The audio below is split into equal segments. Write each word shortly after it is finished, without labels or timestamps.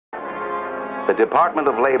The Department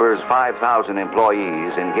of Labor's 5,000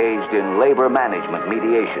 employees engaged in labor management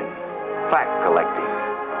mediation, fact collecting,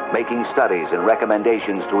 making studies and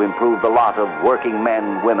recommendations to improve the lot of working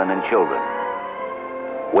men, women, and children.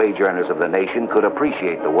 Wage earners of the nation could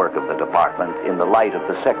appreciate the work of the department in the light of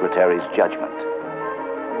the Secretary's judgment.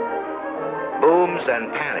 Booms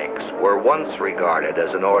and panics were once regarded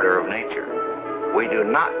as an order of nature. We do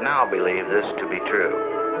not now believe this to be true.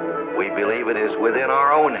 We believe it is within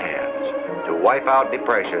our own hands to wipe out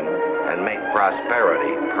depression and make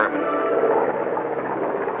prosperity permanent.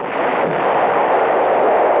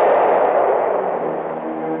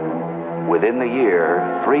 Within the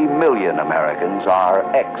year, 3 million Americans are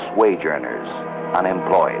ex-wage earners,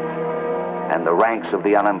 unemployed, and the ranks of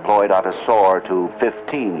the unemployed ought to soar to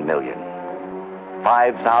 15 million.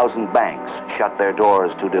 5,000 banks shut their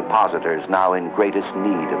doors to depositors now in greatest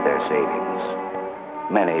need of their savings.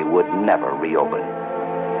 Many would never reopen.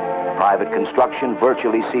 Private construction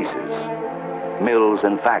virtually ceases. Mills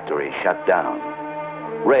and factories shut down.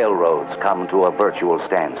 Railroads come to a virtual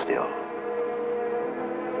standstill.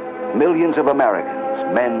 Millions of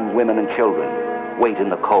Americans, men, women, and children, wait in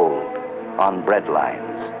the cold, on bread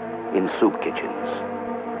lines, in soup kitchens.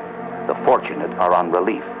 The fortunate are on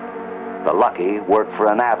relief. The lucky work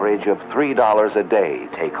for an average of $3 a day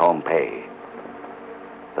take-home pay.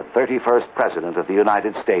 The 31st President of the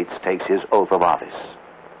United States takes his oath of office.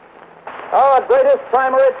 Our greatest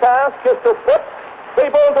primary task is to put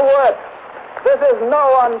people to work. This is no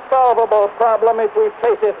unsolvable problem if we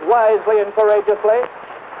face it wisely and courageously.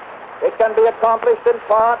 It can be accomplished in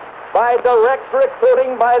part by direct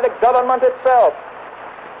recruiting by the government itself,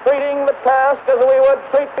 treating the task as we would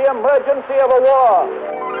treat the emergency of a war.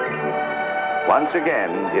 Once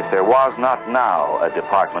again, if there was not now a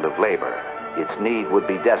Department of Labor, its need would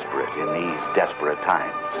be desperate in these desperate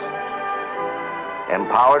times.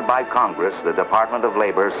 Empowered by Congress, the Department of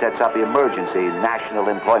Labor sets up emergency national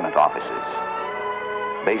employment offices.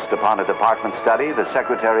 Based upon a department study, the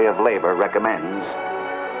Secretary of Labor recommends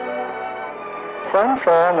some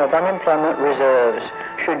form of unemployment reserves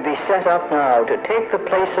should be set up now to take the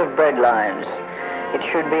place of bread lines. It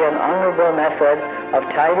should be an honorable method of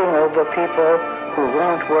tiding over people who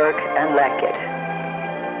won't work and lack it.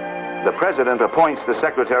 The President appoints the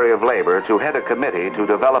Secretary of Labor to head a committee to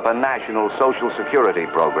develop a national Social Security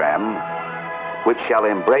program which shall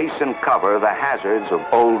embrace and cover the hazards of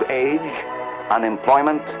old age,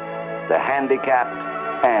 unemployment, the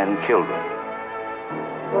handicapped, and children.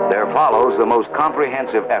 There follows the most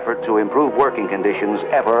comprehensive effort to improve working conditions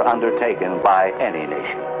ever undertaken by any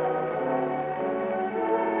nation.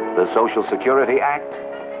 The Social Security Act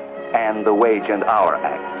and the Wage and Hour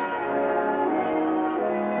Act.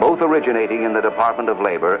 Both originating in the Department of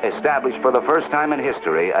Labor, established for the first time in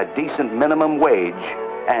history a decent minimum wage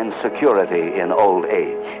and security in old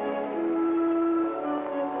age.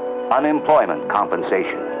 Unemployment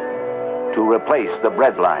compensation to replace the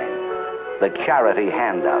breadline, the charity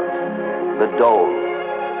handout, the dole.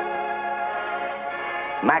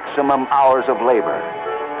 Maximum hours of labor.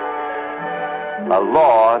 A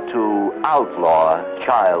law to outlaw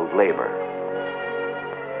child labor.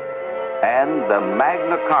 And the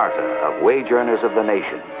Magna Carta of wage earners of the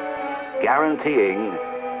nation, guaranteeing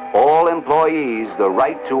all employees the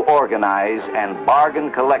right to organize and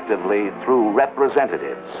bargain collectively through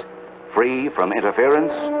representatives, free from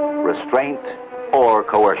interference, restraint, or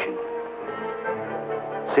coercion.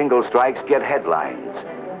 Single strikes get headlines,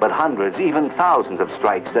 but hundreds, even thousands of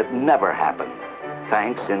strikes that never happen,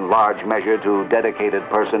 thanks in large measure to dedicated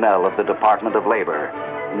personnel of the Department of Labor,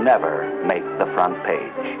 never make the front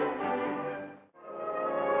page.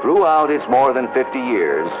 Throughout its more than 50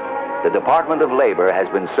 years, the Department of Labor has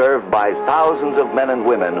been served by thousands of men and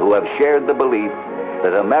women who have shared the belief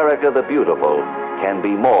that America the Beautiful can be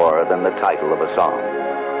more than the title of a song.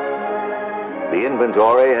 The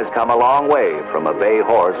inventory has come a long way from a bay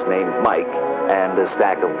horse named Mike and a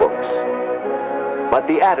stack of books. But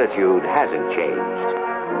the attitude hasn't changed,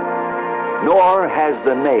 nor has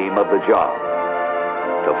the name of the job: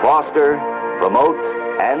 to foster, promote,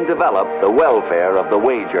 and develop the welfare of the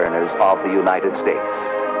wage earners of the United States.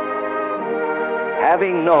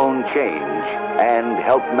 Having known change and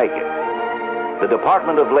helped make it, the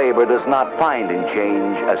Department of Labor does not find in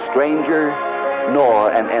change a stranger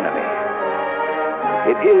nor an enemy.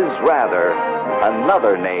 It is rather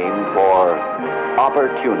another name for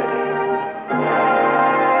opportunity.